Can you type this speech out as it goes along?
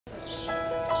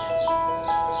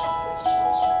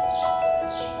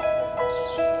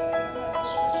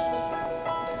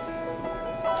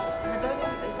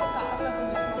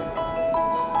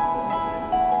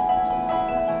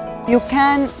You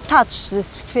can touch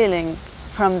this feeling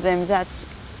from them, that's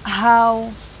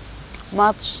how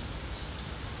much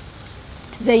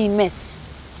they miss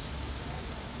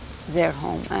their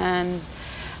home and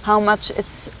how much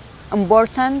it's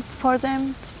important for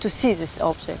them to see this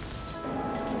object.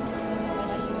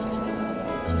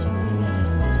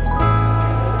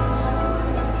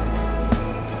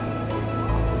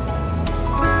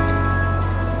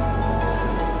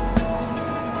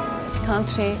 This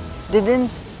country didn't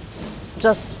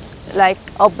just like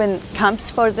open camps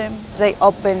for them, they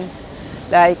open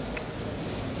like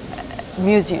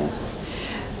museums.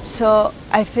 So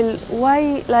I feel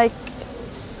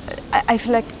I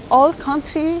feel like all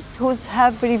countries who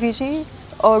have refugees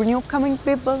or new coming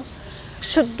people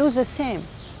should do the same.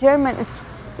 Germans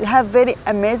have very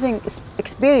amazing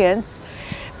experience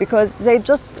because they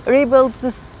just rebuilt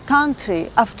this country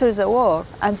after the war,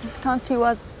 and this country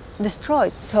was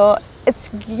destroyed. So it's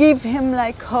give him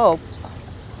like hope,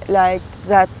 like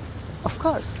that, of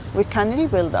course, we can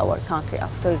rebuild our country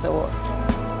after the war.